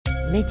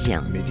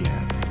Média. Média.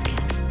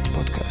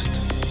 Podcast.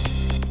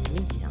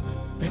 Média.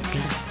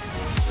 Podcast.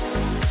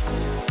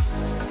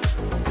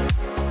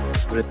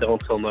 J'étais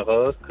rentré au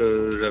Maroc,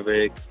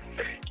 j'avais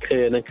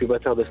créé un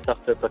incubateur de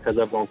start-up à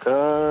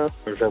Casablanca.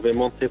 J'avais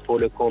monté pour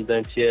le compte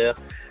d'un tiers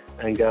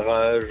un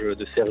garage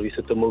de services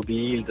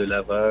automobiles, de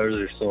lavage,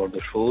 ce genre de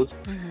choses.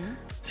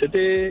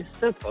 C'était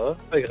sympa,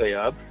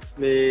 agréable,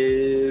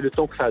 mais le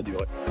temps que ça a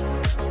duré.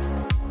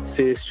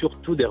 C'est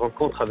surtout des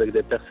rencontres avec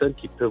des personnes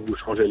qui peuvent vous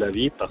changer la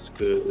vie parce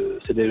que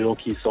c'est des gens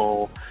qui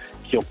ont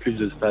plus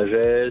de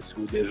sagesse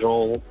ou des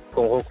gens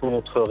qu'on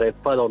rencontrerait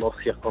pas dans leurs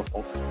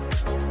circonstances.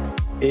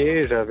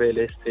 Et j'avais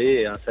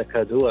laissé un sac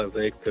à dos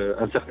avec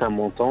un certain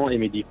montant et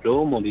mes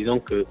diplômes en disant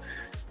que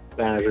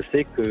je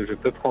sais que je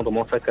peux prendre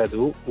mon sac à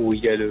dos où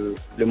il y a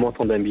le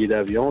montant d'un billet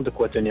d'avion, de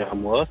quoi tenir à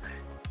moi,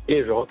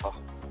 et je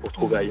repars pour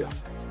trouver ailleurs.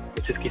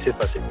 Et c'est ce qui s'est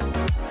passé.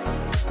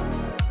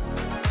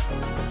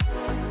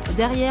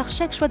 Derrière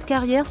chaque choix de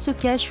carrière se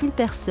cache une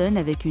personne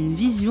avec une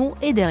vision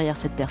et derrière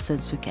cette personne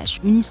se cache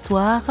une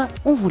histoire.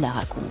 On vous la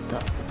raconte.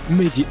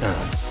 Média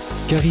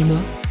 1. Karima,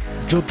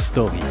 Job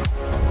Story.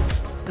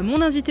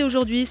 Mon invité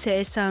aujourd'hui, c'est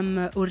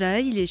Issam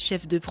Ourrai. Il est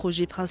chef de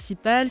projet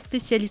principal,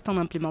 spécialiste en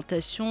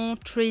implémentation,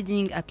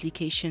 trading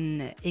application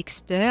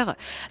expert.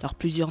 Alors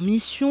plusieurs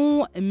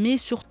missions, mais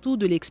surtout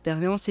de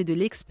l'expérience et de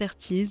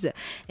l'expertise.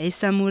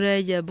 Issam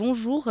Ourrai,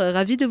 bonjour.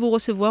 Ravi de vous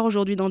recevoir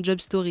aujourd'hui dans Job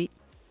Story.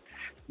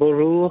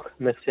 Bonjour,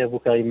 merci à vous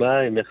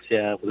Karima et merci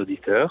à vos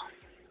auditeurs.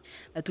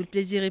 Tout le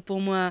plaisir est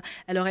pour moi.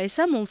 Alors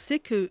Issam, on sait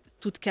que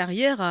toute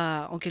carrière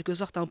a en quelque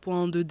sorte un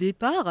point de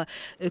départ.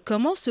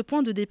 Comment ce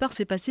point de départ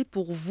s'est passé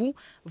pour vous?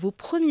 Vos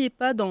premiers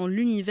pas dans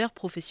l'univers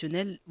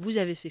professionnel, vous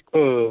avez fait quoi?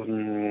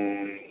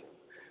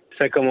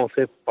 Ça a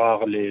commencé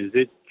par les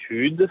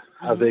études,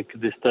 avec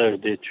des stages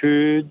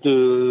d'études.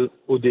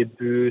 Au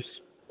début,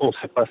 on ne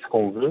sait pas ce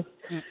qu'on veut.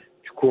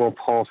 Du coup, on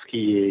prend ce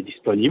qui est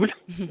disponible,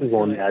 où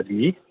on est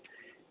admis.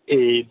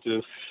 Et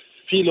de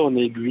fil en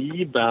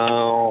aiguille,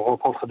 on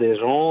rencontre des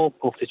gens,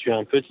 constitue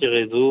un petit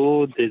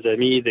réseau, des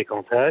amis, des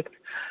contacts.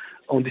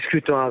 En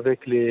discutant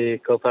avec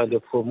les copains de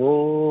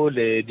promo,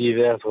 les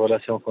diverses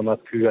relations qu'on a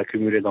pu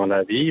accumuler dans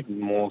la vie,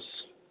 on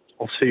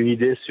se fait une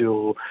idée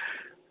sur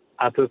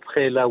à peu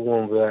près là où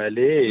on veut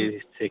aller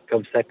et c'est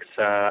comme ça que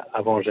ça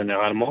avance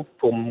généralement.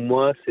 Pour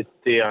moi,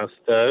 c'était un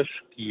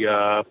stage qui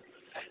a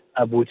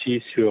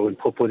abouti sur une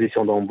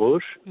proposition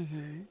d'embauche.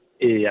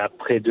 Et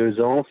après 2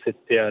 ans,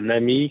 c'était un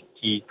ami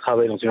qui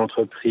travaillait dans une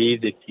entreprise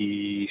et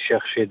qui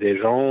cherchait des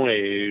gens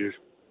et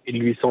il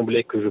lui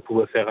semblait que je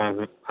pouvais faire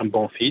un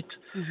bon fit.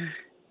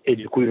 Et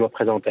du coup, il m'a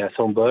présenté à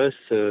son boss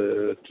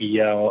qui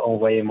a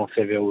envoyé mon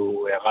CV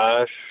au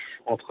RH,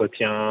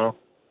 entretien,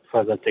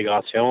 phase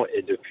d'intégration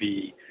et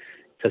depuis,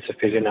 ça se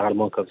fait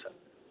généralement comme ça.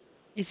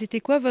 Et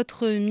c'était quoi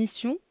votre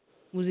mission?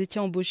 Vous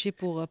étiez embauché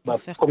pour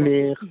faire quoi?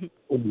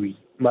 Oui.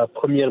 Ma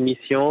première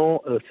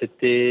mission,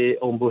 c'était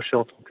embauché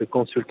en tant que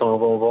consultant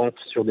avant-vente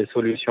sur des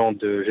solutions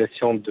de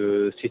gestion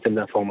de systèmes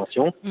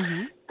d'information.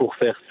 Pour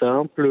faire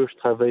simple, je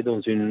travaille dans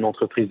une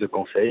entreprise de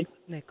conseil.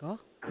 D'accord.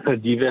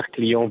 Divers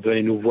clients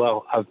venaient nous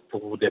voir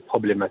pour des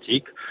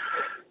problématiques,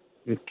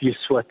 qu'ils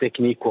soient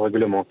techniques ou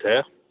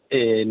réglementaires.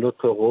 Et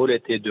notre rôle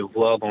était de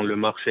voir dans le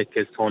marché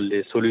quelles sont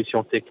les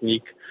solutions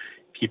techniques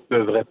qui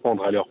peuvent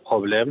répondre à leurs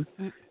problèmes.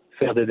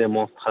 Faire des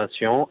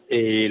démonstrations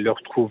et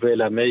leur trouver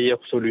la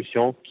meilleure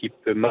solution qui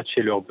peut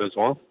matcher leurs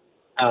besoins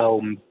à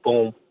un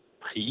bon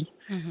prix,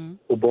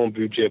 au bon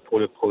budget pour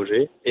le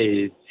projet.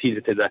 Et s'ils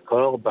étaient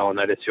d'accord, on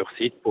allait sur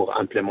site pour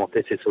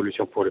implémenter ces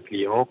solutions pour le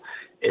client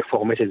et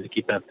former ses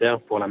équipes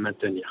internes pour la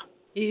maintenir.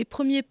 Et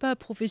premier pas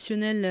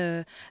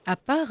professionnel à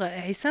part,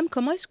 Issam,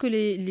 comment est-ce que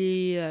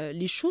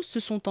les choses se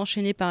sont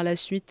enchaînées par la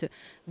suite?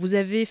 Vous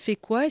avez fait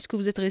quoi? Est-ce que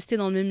vous êtes resté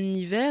dans le même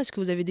univers? Est-ce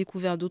que vous avez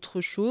découvert d'autres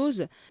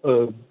choses?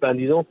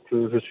 Disons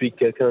que je suis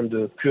quelqu'un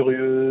de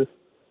curieux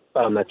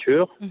par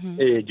nature.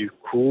 Et du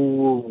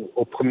coup,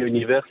 au premier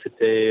univers,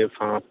 les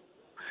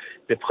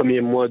premiers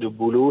mois de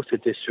boulot,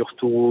 c'était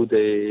surtout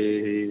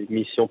des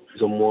missions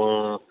plus ou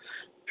moins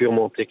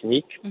purement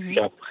techniques. Puis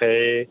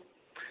après,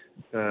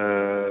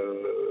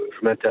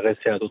 je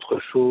m'intéressais à d'autres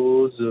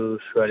choses. Je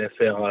suis allé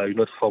faire une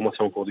autre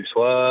formation au cours du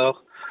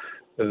soir.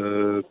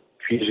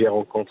 Puis j'ai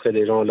rencontré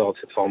des gens lors de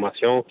cette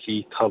formation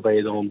qui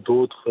travaillaient dans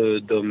d'autres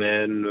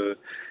domaines,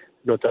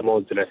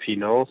 notamment de la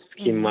finance,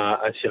 qui m'a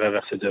attiré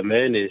vers ce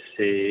domaine. Et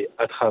c'est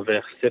à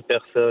travers ces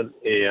personnes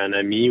et un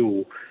ami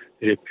où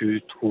j'ai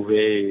pu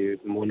trouver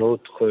mon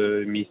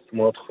autre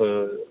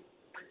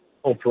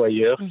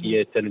employeur qui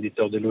est un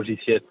éditeur de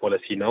logiciels pour la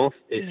finance.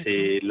 Et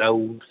c'est là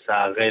où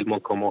ça a réellement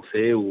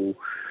commencé, où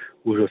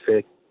je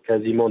fais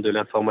quasiment de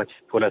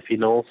l'informatique pour la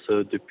finance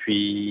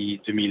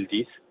depuis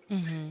 2010.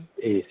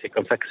 Et c'est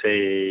comme ça que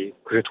j'ai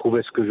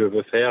trouvé ce que je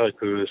veux faire et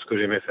ce que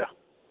j'aimais faire.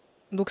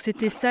 Donc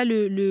c'était ça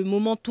le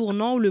moment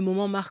tournant ou le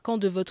moment marquant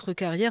de votre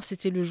carrière,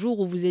 c'était le jour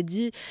où vous vous êtes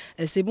dit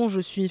c'est bon, je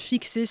suis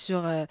fixé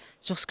sur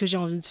ce que j'ai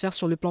envie de faire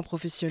sur le plan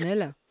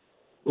professionnel?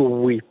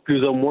 Oui,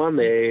 plus ou moins,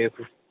 mais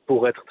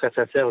pour être très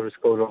sincère,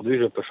 jusqu'à aujourd'hui,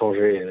 je peux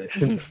changer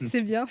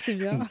C'est bien, c'est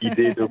bien.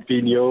 d'idée,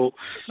 d'opinion.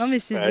 Non mais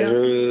c'est bien.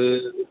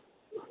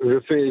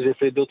 J'ai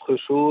fait d'autres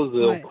choses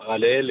en Ouais.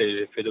 parallèle et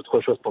j'ai fait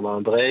d'autres choses pendant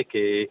un break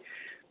et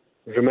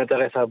je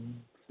m'intéresse à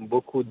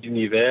beaucoup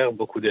d'univers,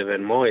 beaucoup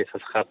d'événements et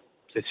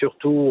c'est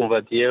surtout, on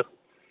va dire,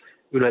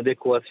 une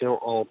adéquation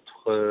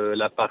entre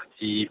la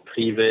partie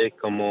privée,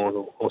 comment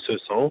on se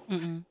sent,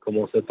 Mhm.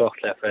 comment se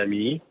porte la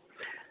famille,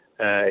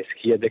 est-ce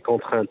qu'il y a des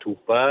contraintes ou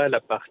pas,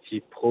 la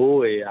partie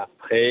pro et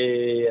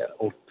après,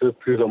 on peut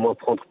plus ou moins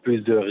prendre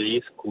plus de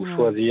risques ou Ouais.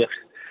 choisir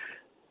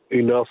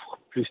une offre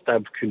plus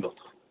stable qu'une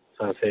autre.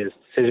 Enfin,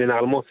 c'est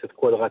généralement cette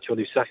quadrature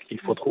du cercle qu'il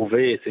faut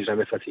trouver et c'est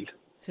jamais facile.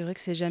 C'est vrai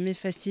que c'est jamais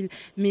facile,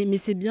 mais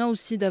c'est bien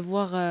aussi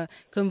d'avoir,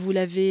 comme vous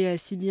l'avez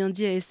si bien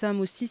dit à Essam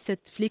aussi,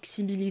 cette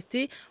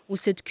flexibilité ou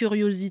cette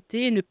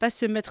curiosité, et ne pas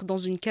se mettre dans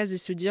une case et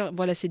se dire,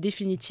 voilà, c'est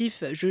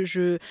définitif.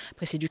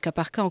 Après, c'est du cas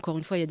par cas, encore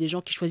une fois, il y a des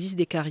gens qui choisissent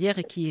des carrières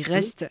et qui y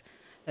restent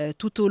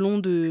tout au long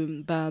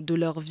de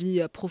leur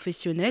vie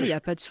professionnelle, il n'y a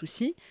pas de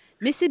souci.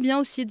 Mais c'est bien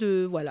aussi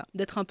voilà,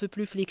 d'être un peu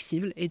plus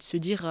flexible et de se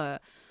dire,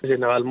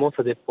 Généralement,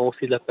 ça dépend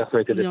aussi de la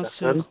personnalité des bien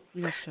personnes. sûr,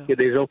 bien sûr. Il y a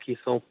des gens qui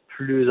sont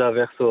plus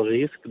averses au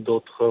risque,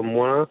 d'autres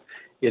moins.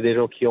 Il y a des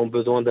gens qui ont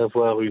besoin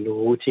d'avoir une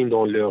routine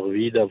dans leur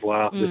vie, de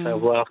Hmm.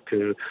 savoir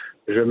que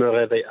je me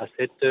réveille à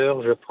 7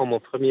 heures, je prends mon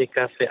premier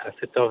café à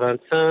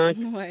 7h25,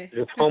 Ouais.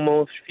 je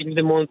finis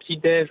mon petit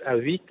déj à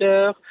 8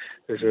 heures,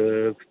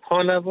 je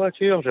prends la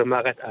voiture, je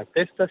m'arrête à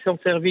telle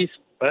station-service,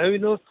 pas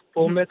une autre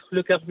pour mettre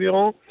le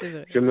carburant, C'est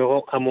vrai. je me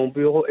rends à mon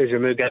bureau et je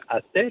me gare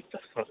à telle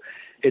station.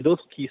 Et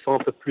d'autres qui sont un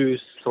peu plus,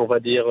 on va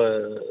dire,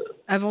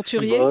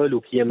 Aventurier? frivoles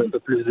ou qui aiment un peu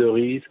plus de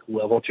risques ou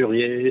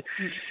aventuriers.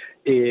 Mm.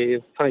 Et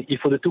enfin, il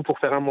faut de tout pour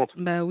faire un monde.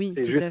 Bah oui,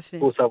 C'est tout juste à fait.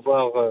 faut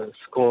savoir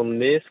ce qu'on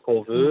est, ce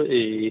qu'on Mm. veut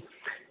et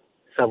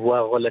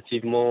savoir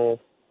relativement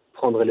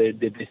prendre des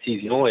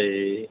décisions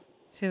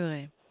C'est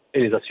vrai.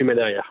 et les assumer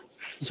derrière.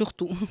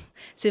 Surtout.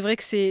 C'est vrai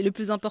que c'est le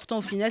plus important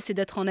au final, c'est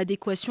d'être en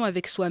adéquation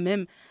avec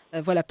soi-même.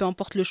 Voilà, peu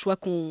importe le choix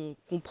qu'on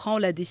prend,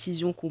 la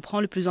décision qu'on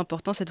prend, le plus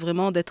important, c'est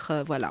vraiment d'être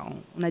voilà,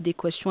 en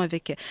adéquation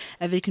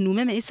avec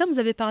nous-mêmes. Et ça, vous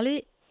avez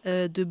parlé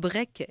de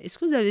break. Est-ce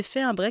que vous avez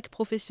fait un break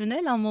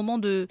professionnel à un moment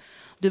de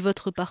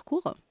votre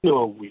parcours?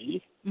 Non,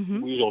 oui,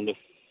 Mhm. oui, j'en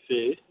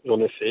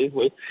ai fait,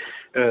 oui.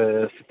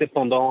 C'était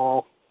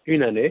pendant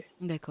une année,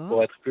 D'accord.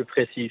 pour être plus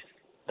précis,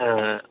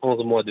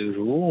 11 mois de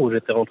jours, où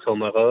j'étais rentré au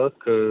Maroc,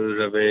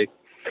 j'avais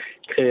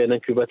créé un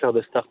incubateur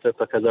de start-up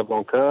à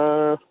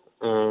Casablanca.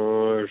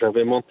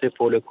 J'avais monté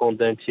pour le compte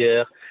d'un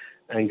tiers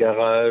un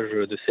garage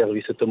de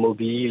services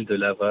automobiles, de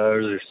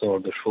lavage, ce genre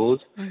de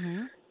choses.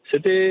 Mhm.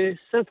 C'était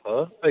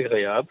sympa,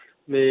 agréable,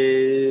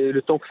 mais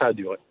le temps que ça a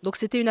duré. Donc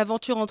c'était une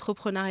aventure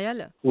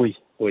entrepreneuriale? Oui,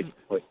 oui, Mm.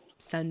 oui.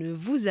 Ça ne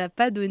vous a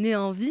pas donné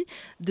envie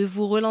de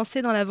vous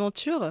relancer dans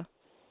l'aventure?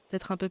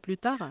 Peut-être un peu plus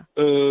tard?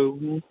 Euh,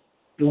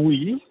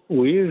 oui,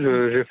 oui,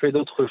 Mm. j'ai fait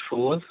d'autres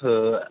choses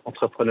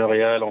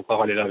entrepreneuriales en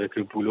parallèle avec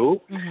le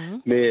boulot,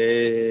 Mhm.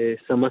 mais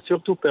ça m'a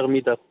surtout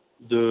permis enfin,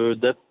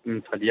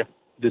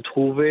 de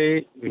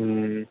trouver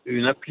une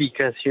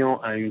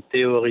application à une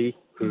théorie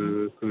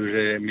Mhm. que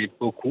j'aimais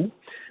beaucoup.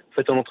 En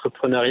fait, en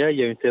entrepreneuriat, il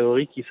y a une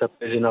théorie qui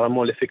s'appelle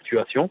généralement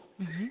l'effectuation,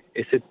 Mhm.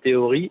 et cette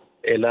théorie,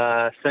 elle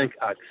a 5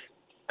 axes.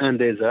 Un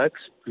des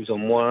axes, plus ou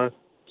moins,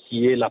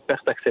 qui est la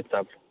perte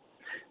acceptable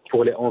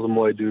pour les 11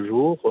 mois et 2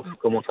 jours. Mm.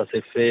 Comment ça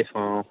s'est fait?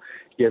 Enfin,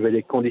 il y avait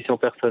des conditions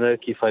personnelles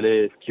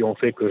qui ont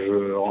fait que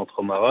je rentre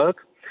au Maroc.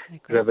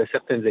 D'accord. J'avais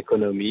certaines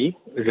économies.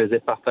 Je les ai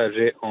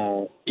partagées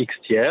en X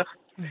tiers,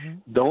 Mhm.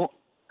 dont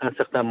un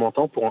certain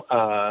montant pour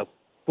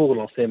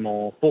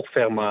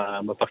faire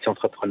ma partie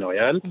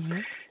entrepreneuriale.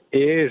 Mhm.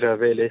 Et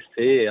j'avais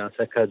laissé un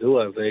sac à dos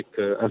avec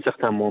un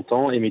certain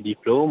montant et mes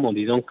diplômes en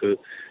disant que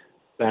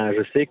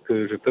je sais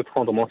que je peux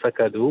prendre mon sac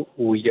à dos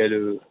où il y a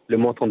le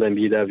montant d'un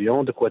billet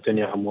d'avion, de quoi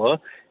tenir à moi,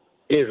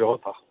 et je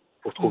repars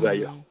pour trouver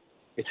ailleurs. Mhm.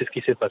 Et c'est ce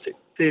qui s'est passé.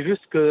 C'est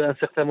juste qu'à un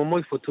certain moment,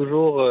 il faut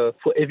toujours,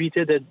 faut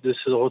éviter de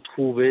se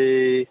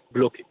retrouver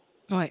bloqué.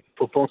 Ouais. Il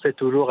faut penser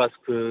toujours à ce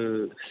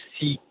que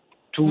si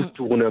tout Mm.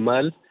 tourne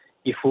mal,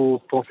 il faut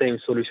penser à une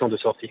solution de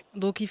sortie.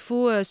 Donc il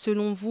faut,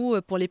 selon vous,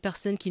 pour les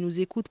personnes qui nous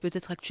écoutent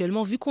peut-être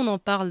actuellement, vu qu'on en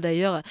parle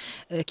d'ailleurs,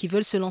 qui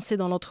veulent se lancer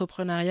dans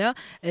l'entrepreneuriat,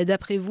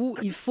 d'après vous,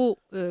 il faut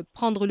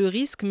prendre le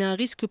risque, mais un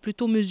risque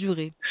plutôt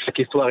mesuré. Chaque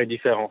histoire est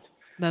différente.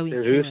 Bah oui,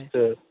 C'est c'est vrai. juste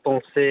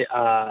penser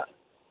à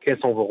quelles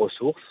sont vos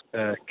ressources,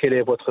 quelle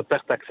est votre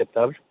perte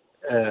acceptable,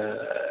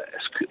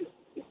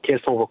 quelles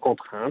sont vos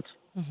contraintes.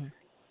 Mhm.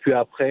 Puis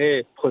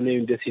après, prenez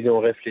une décision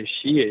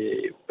réfléchie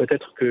et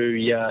peut-être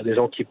qu'il y a des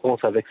gens qui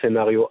pensent avec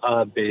scénario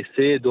A, B,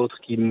 C, d'autres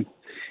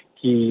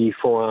qui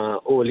font un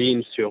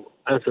all-in sur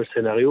un seul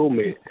scénario,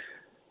 mais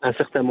à un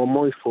certain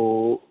moment, il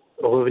faut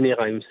revenir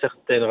à une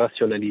certaine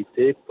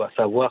rationalité, à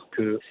savoir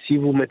que si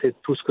vous mettez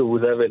tout ce que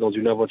vous avez dans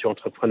une aventure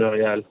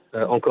entrepreneuriale,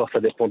 encore ça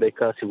dépend des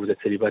cas, si vous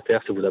êtes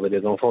célibataire, si vous avez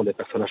des enfants, des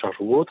personnes à charge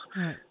ou autres,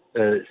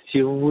 Ouais.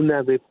 si vous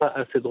n'avez pas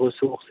assez de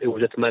ressources et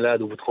vous êtes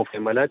malade ou vous trempez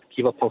malade,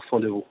 qui va prendre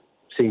soin de vous?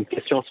 C'est une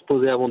question à se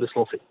poser avant de se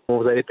lancer.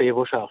 Vous allez payer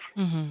vos charges,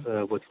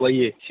 Mhm. votre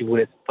loyer. Si vous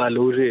n'êtes pas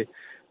logé,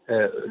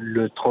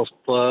 le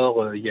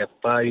transport, il n'y a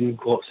pas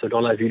selon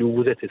la ville où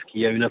vous êtes, est-ce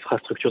qu'il y a une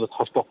infrastructure de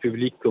transport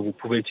public que vous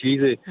pouvez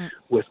utiliser? Mm.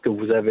 Ou est-ce que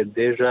vous avez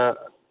déjà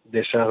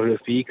des charges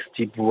fixes,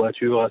 type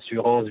voiture,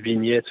 assurance,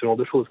 vignette, ce genre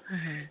de choses.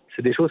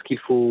 C'est des choses qu'il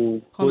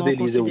faut Prendre en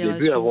modéliser au début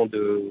considération. avant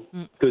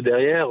que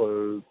derrière,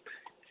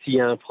 s'il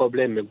y a un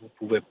problème et que vous ne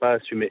pouvez pas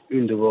assumer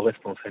une de vos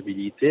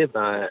responsabilités,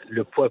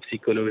 le poids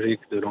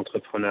psychologique de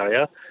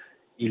l'entrepreneuriat,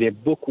 il est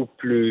beaucoup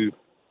plus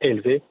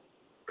élevé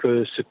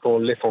que ce qu'on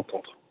laisse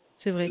entendre.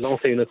 C'est vrai.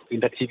 Lancer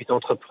une activité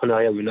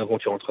entrepreneuriale ou une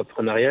aventure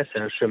entrepreneuriale, c'est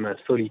un chemin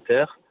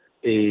solitaire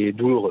et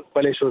douloureux.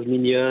 Pas les choses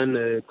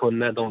mignonnes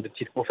qu'on a dans des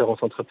petites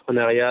conférences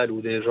entrepreneuriales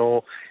où des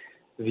gens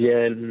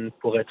viennent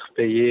pour être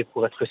payés,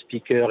 pour être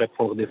speakers et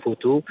prendre des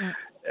photos.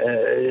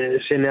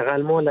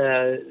 Généralement,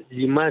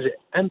 l'image est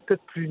un peu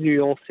plus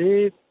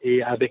nuancée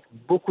et avec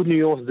beaucoup de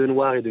nuances de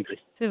noir et de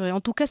gris. C'est vrai. En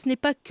tout cas, ce n'est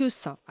pas que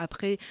ça.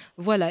 Après,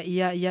 voilà,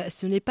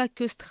 ce n'est pas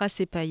que strass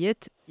et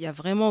paillettes. Il y a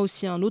vraiment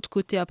aussi un autre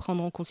côté à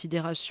prendre en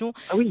considération.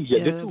 Ah oui, il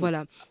y a de tout.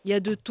 Voilà, il y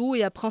a de tout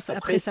et après ça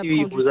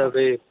prend du temps.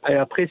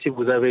 Après, si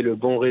vous avez le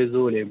bon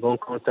réseau, les bons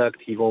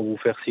contacts qui vont vous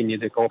faire signer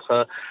des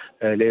contrats,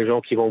 les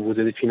gens qui vont vous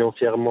aider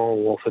financièrement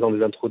ou en faisant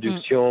des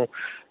introductions,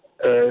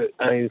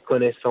 à une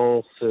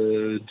connaissance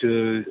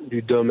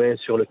du domaine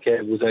sur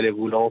lequel vous allez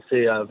vous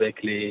lancer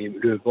avec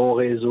le bon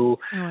réseau,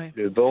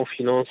 le bon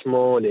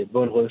financement, les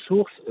bonnes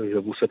ressources, je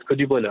vous souhaite que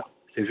du bonheur.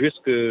 C'est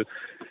juste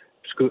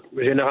parce que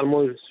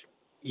généralement,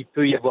 il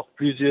peut y avoir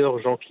plusieurs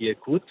gens qui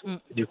écoutent.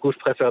 Du coup, je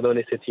préfère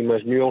donner cette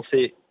image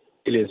nuancée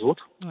et les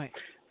autres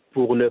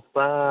pour ne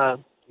pas...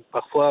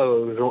 Parfois,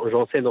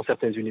 j'enseigne dans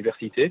certaines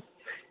universités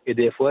et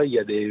des fois, il y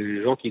a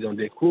des gens qui donnent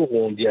des cours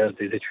où on dit à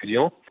des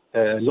étudiants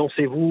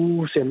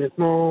lancez-vous, c'est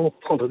maintenant,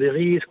 prendre des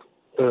risques.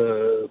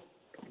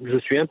 Je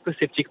suis un peu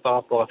sceptique par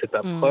rapport à cette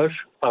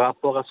approche, par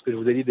rapport à ce que je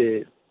vous ai dit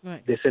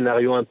des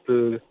scénarios un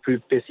peu plus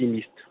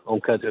pessimistes.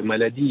 En cas de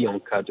maladie, en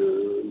cas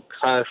de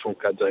crash, en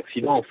cas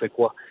d'accident, on fait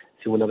quoi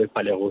si vous n'avez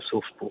pas les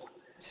ressources pour?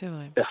 C'est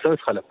vrai. Personne ne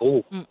sera là pour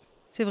vous.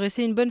 C'est vrai,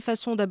 c'est une bonne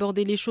façon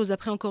d'aborder les choses.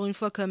 Après, encore une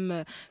fois, comme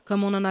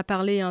on en a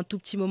parlé un tout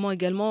petit moment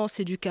également,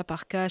 c'est du cas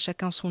par cas,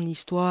 chacun son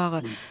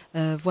histoire.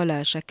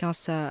 Voilà, chacun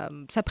sa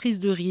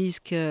prise de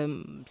risque.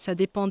 Ça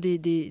dépend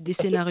des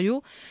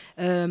scénarios.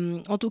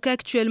 En tout cas,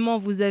 actuellement,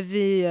 vous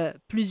avez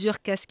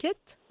plusieurs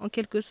casquettes, en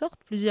quelque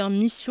sorte, plusieurs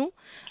missions.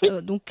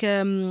 Donc,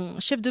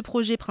 chef de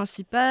projet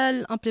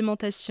principal,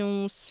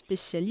 implémentation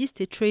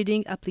spécialiste et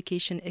trading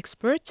application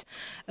expert.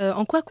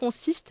 En quoi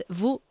consistent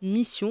vos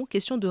missions?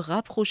 Question de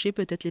rapprocher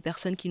peut-être les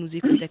personnes qui nous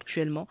écoutent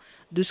actuellement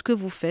de ce que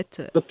vous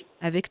faites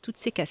avec toutes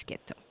ces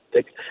casquettes.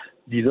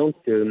 Disons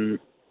que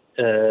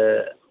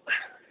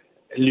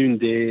l'une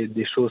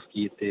des choses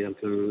qui était un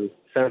peu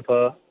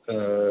sympa,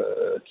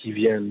 qui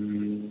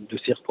viennent de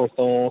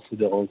circonstances ou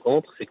de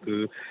rencontres, c'est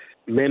que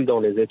même dans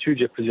les études,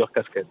 j'ai plusieurs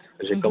casquettes.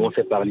 J'ai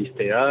commencé par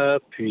l'ISTEA,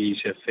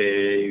 puis j'ai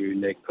fait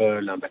une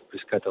école, un bac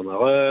plus 4 au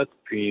Maroc,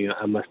 puis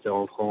un master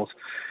en France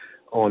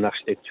en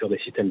architecture des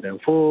systèmes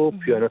d'info,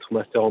 puis un autre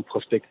master en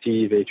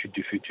prospective et études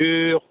du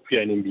futur, puis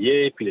un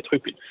MBA, puis des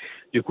trucs. Puis,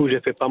 du coup, j'ai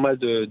fait pas mal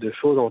de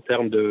choses en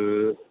termes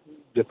de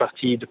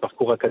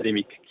parcours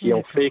académique qui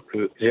ont fait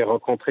que j'ai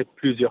rencontré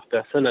plusieurs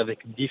personnes avec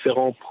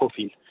différents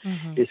profils.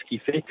 Et ce qui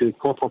fait que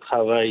quand on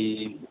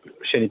travaille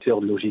chez un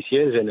éditeur de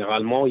logiciels,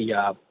 généralement, il y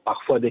a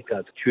parfois des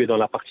cadres. Tu es dans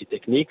la partie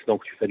technique,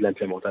 donc tu fais de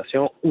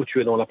l'implémentation, ou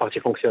tu es dans la partie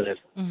fonctionnelle.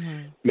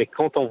 Mais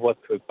quand on voit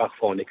que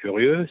parfois on est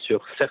curieux,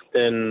 sur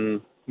certaines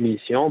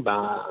missions,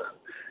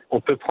 on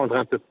peut prendre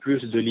un peu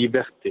plus de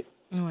liberté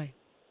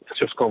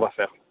sur ce qu'on va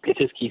faire. Et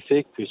c'est ce qui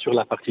fait que sur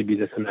la partie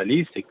business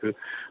analysis, c'est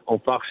qu'on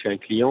part chez un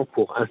client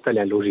pour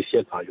installer un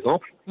logiciel, par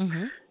exemple,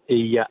 et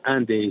il y a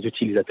un des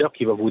utilisateurs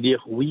qui va vous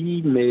dire «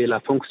 Oui, mais la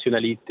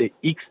fonctionnalité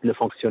X ne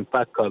fonctionne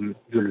pas comme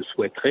je le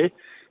souhaiterais.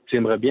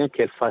 J'aimerais bien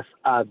qu'elle fasse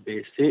A,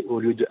 B, C au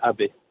lieu de A,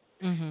 B. »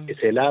 Et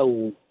c'est là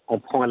où on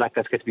prend la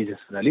casquette business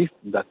analyst,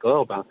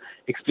 d'accord,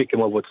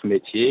 expliquez-moi votre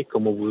métier,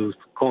 comment vous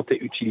comptez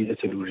utiliser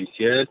ce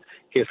logiciel,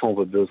 quels sont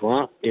vos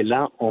besoins, et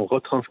là, on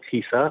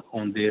retranscrit ça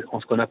en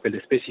ce qu'on appelle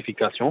des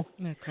spécifications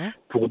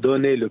pour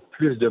donner le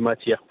plus de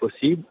matière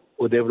possible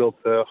aux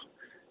développeurs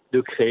de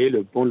créer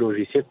le bon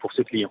logiciel pour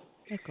ce client.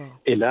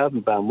 Et là,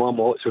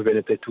 moi, je vais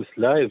noter tout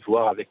cela et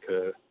voir avec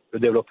le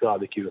développeur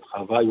avec qui je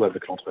travaille ou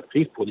avec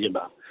l'entreprise pour dire,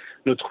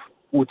 notre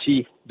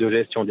outil de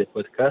gestion des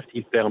podcasts,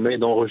 il permet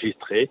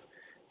d'enregistrer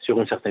sur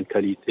une certaine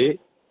qualité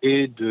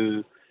et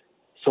de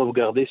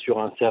sauvegarder sur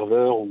un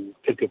serveur ou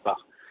quelque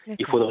part.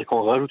 Il faudrait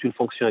qu'on rajoute une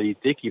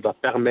fonctionnalité qui va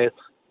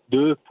permettre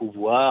de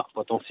pouvoir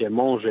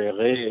potentiellement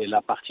gérer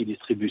la partie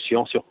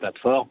distribution sur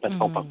plateforme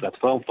par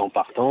plateforme, temps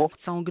par temps.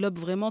 Ça englobe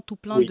vraiment tout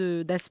plein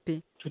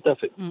d'aspects. Tout à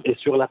fait. Et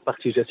sur la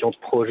partie gestion de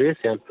projet,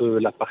 c'est un peu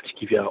la partie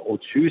qui vient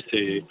au-dessus.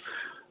 C'est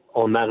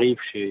on arrive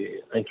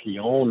chez un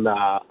client, on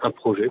a un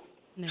projet.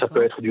 Ça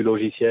peut être du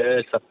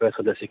logiciel, ça peut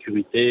être de la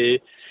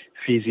sécurité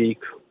physique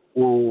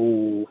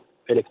ou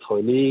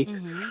électronique,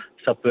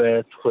 ça peut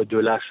être de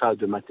l'achat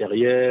de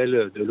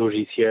matériel, de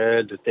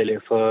logiciels, de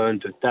téléphones,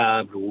 de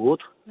tables ou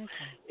autre.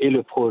 Et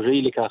le projet,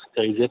 il est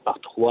caractérisé par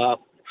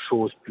 3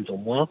 choses plus ou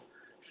moins.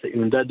 C'est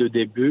une date de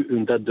début,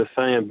 une date de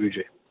fin et un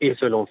budget. Et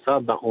selon ça,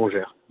 on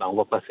gère. On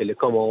va passer les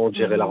commandes,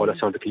 gérer la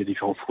relation avec les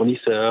différents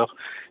fournisseurs,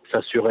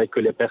 s'assurer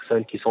que les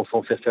personnes qui sont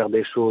censées faire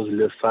des choses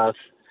le fassent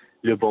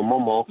le bon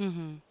moment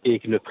et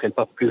qu'ils ne prennent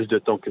pas plus de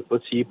temps que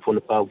possible pour ne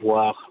pas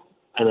avoir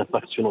un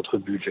impact sur notre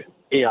budget.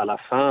 Et à la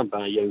fin,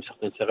 il y a une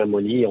certaine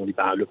cérémonie, on dit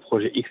le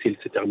projet X, il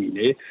s'est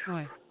terminé.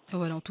 Ouais.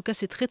 Voilà, en tout cas,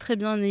 c'est très très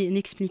bien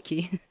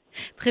expliqué.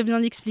 Très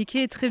bien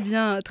expliqué et très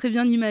bien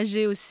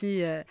imagé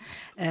aussi,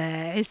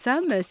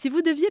 Issam. Si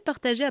vous deviez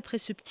partager après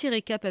ce petit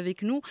récap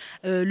avec nous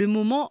le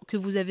moment que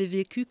vous avez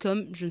vécu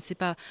comme, je ne sais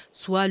pas,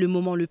 soit le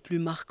moment le plus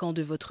marquant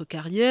de votre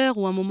carrière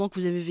ou un moment que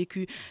vous avez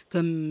vécu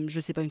comme, je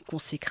ne sais pas, une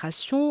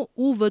consécration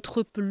ou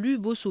votre plus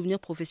beau souvenir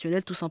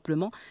professionnel tout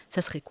simplement,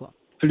 ça serait quoi?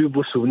 Plus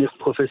beau souvenir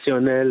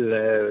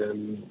professionnel,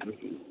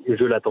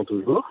 je l'attends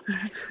toujours.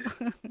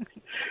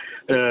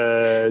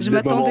 Je ne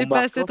m'attendais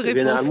pas à cette réponse.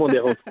 Généralement des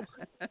rencontres.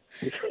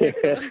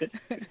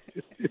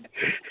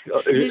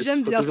 Mais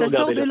j'aime bien, ça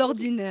sort de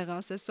l'ordinaire.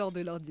 Hein, ça sort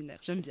de l'ordinaire,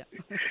 j'aime bien.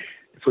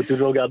 Il faut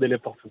toujours garder les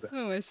portes ouvertes.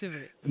 Ouais, c'est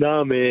vrai.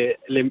 Non, mais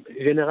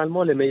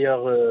généralement les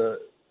meilleurs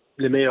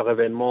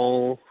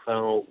événements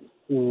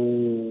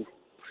où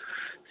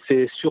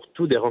c'est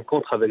surtout des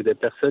rencontres avec des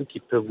personnes qui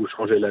peuvent vous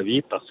changer la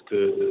vie parce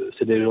que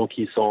c'est des gens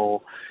qui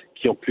ont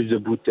plus de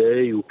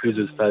bouteilles ou plus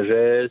de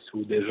sagesse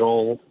ou des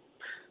gens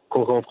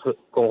qu'on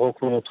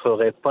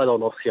rencontrerait pas dans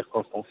leurs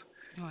circonstances.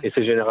 Ouais. Et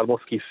c'est généralement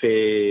ce qui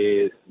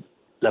fait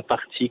la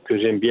partie que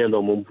j'aime bien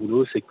dans mon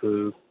boulot, c'est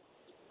que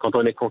quand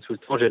on est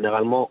consultant,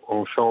 généralement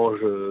on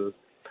change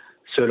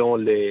selon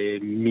les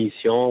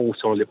missions ou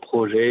selon les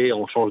projets,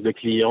 on change de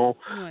client,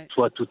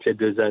 soit toutes les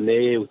 2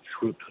 années ou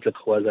toutes les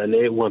 3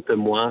 années ou un peu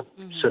moins,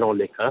 selon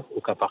les cas,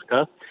 au cas par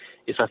cas.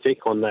 Et ça fait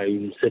qu'on a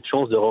cette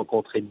chance de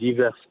rencontrer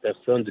diverses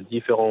personnes de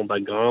différents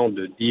backgrounds,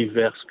 de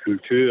diverses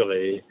cultures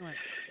et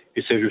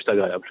c'est juste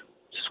agréable.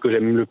 C'est ce que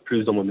j'aime le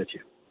plus dans mon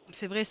métier.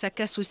 C'est vrai, ça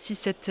casse aussi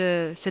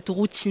cette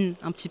routine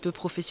un petit peu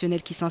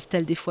professionnelle qui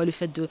s'installe des fois, le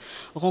fait de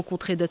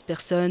rencontrer d'autres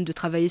personnes, de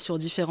travailler sur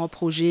différents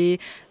projets.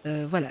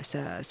 Voilà,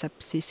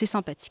 c'est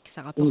sympathique,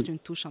 ça rapporte une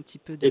touche un petit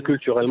peu de... Et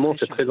culturellement,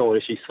 c'est très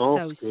enrichissant.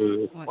 Ça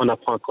aussi, on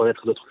apprend à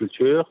connaître d'autres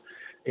cultures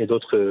et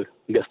d'autres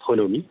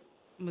gastronomies,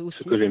 mais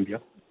aussi, ce que j'aime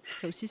bien.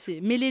 Ça aussi, c'est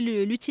mêler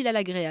l'utile à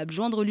l'agréable,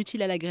 joindre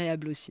l'utile à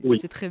l'agréable aussi,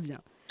 c'est très bien.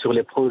 Sur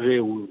les projets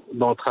ou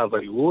dans le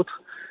travail ou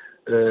autre,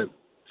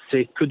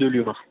 c'est que de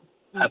l'humain.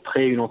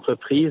 Après, une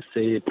entreprise,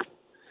 c'est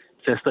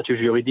un statut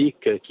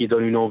juridique qui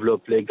donne une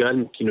enveloppe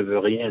légale qui ne veut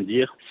rien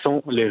dire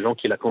sans les gens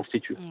qui la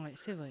constituent. Oui,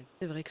 c'est vrai.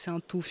 C'est vrai que c'est un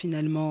tout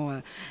finalement.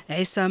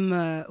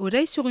 Issam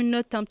Ourrai, sur une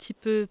note un petit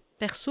peu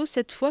perso,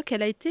 cette fois,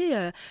 quel a été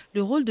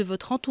le rôle de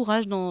votre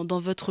entourage dans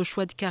votre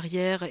choix de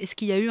carrière? Est-ce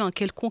qu'il y a eu un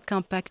quelconque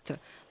impact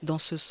dans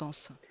ce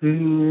sens?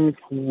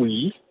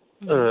 Oui.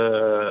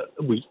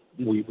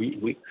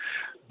 Oui.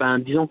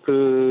 Disons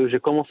que j'ai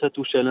commencé à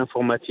toucher à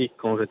l'informatique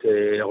quand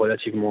j'étais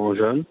relativement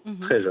jeune,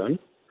 très jeune.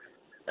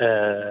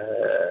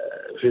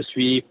 Je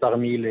suis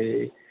parmi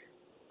les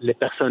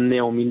personnes nées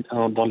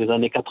dans les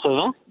années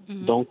 80.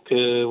 Donc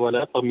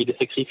voilà, parmi les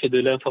sacrifiés de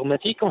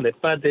l'informatique, on n'est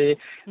pas des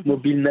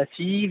mobiles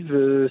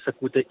natives, ça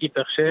coûtait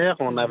hyper cher,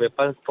 on n'avait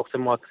pas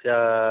forcément accès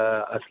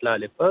à cela à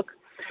l'époque.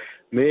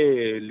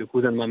 Mais le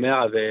cousin de ma mère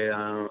avait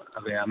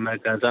un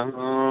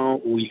magasin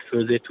où il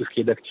faisait tout ce qui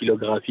est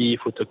dactylographie,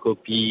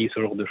 photocopie, ce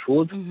genre de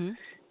choses.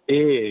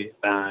 Et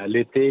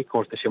l'été,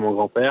 quand j'étais chez mon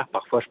grand-père,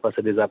 parfois je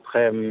passais des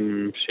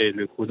après-midi chez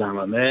le cousin de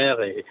ma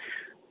mère et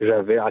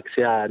j'avais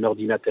accès à un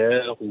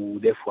ordinateur où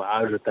des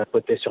fois je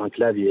tapotais sur un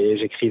clavier,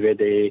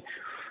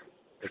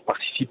 je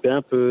participais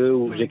un peu,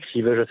 ou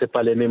j'écrivais, je sais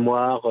pas, les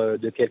mémoires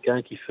de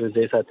quelqu'un qui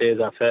faisait sa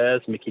thèse à Fès,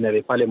 mais qui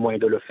n'avait pas les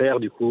moyens de le faire.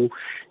 Du coup,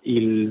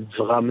 il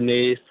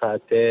ramenait sa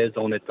thèse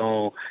en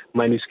étant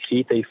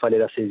manuscrite et il fallait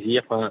la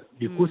saisir.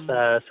 Du coup,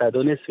 ça a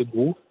donné ce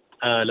goût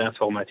à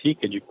l'informatique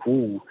et du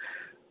coup,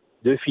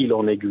 de fil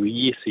en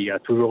aiguille, il y a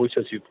toujours eu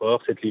ce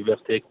support, cette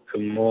liberté que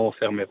m'ont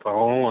offert mes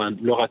parents,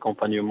 leur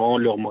accompagnement,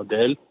 leur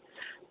modèle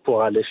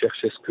pour aller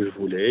chercher ce que je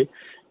voulais.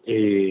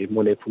 Et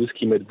mon épouse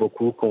qui m'aide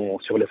beaucoup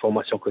sur les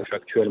formations que je fais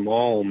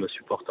actuellement, en me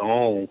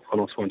supportant, en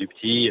prenant soin du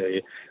petit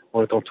et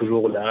en étant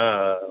toujours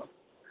là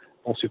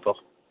en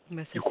support.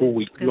 Du coup,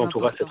 oui,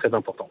 l'entourage, c'est très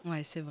important. Oui,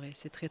 c'est vrai,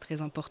 c'est très,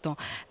 très important.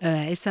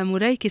 Issam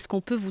Ourrai, qu'est-ce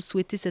qu'on peut vous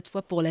souhaiter cette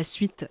fois pour la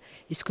suite?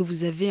 Est-ce que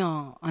vous avez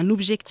un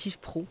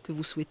objectif pro que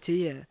vous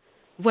souhaitez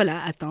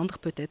atteindre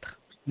peut-être?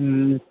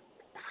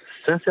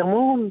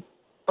 Sincèrement,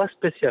 pas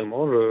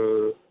spécialement.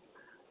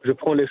 Je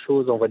prends les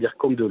choses, on va dire,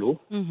 comme de l'eau,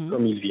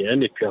 comme ils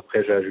viennent, et puis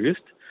après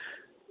j'ajuste.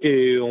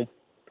 Et on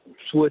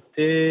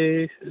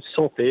souhaitait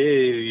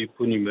santé et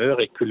bonne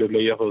humeur et que le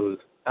meilleur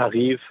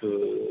arrive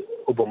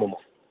au bon moment.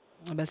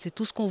 C'est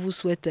tout ce qu'on vous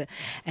souhaite.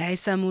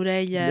 Issam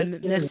Ourrai,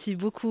 merci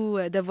beaucoup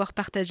d'avoir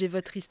partagé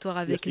votre histoire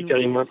avec nous.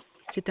 Karima.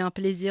 C'était un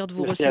plaisir de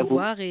vous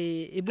recevoir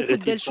et beaucoup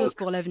de belles choses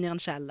pour l'avenir,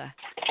 Inch'Allah.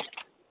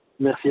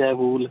 Merci à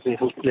vous, merci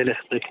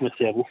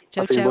à vous.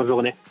 Ciao, Passez une bonne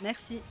journée.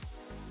 Merci.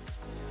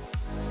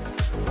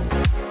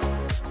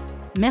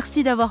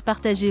 Merci d'avoir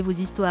partagé vos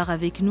histoires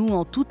avec nous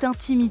en toute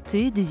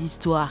intimité, des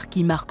histoires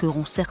qui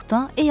marqueront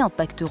certains et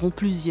impacteront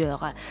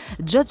plusieurs.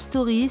 Job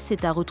Story,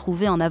 c'est à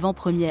retrouver en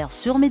avant-première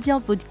sur Média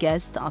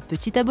Podcast. Un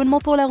petit abonnement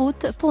pour la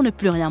route pour ne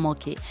plus rien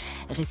manquer.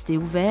 Restez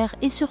ouverts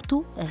et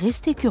surtout,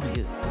 restez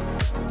curieux.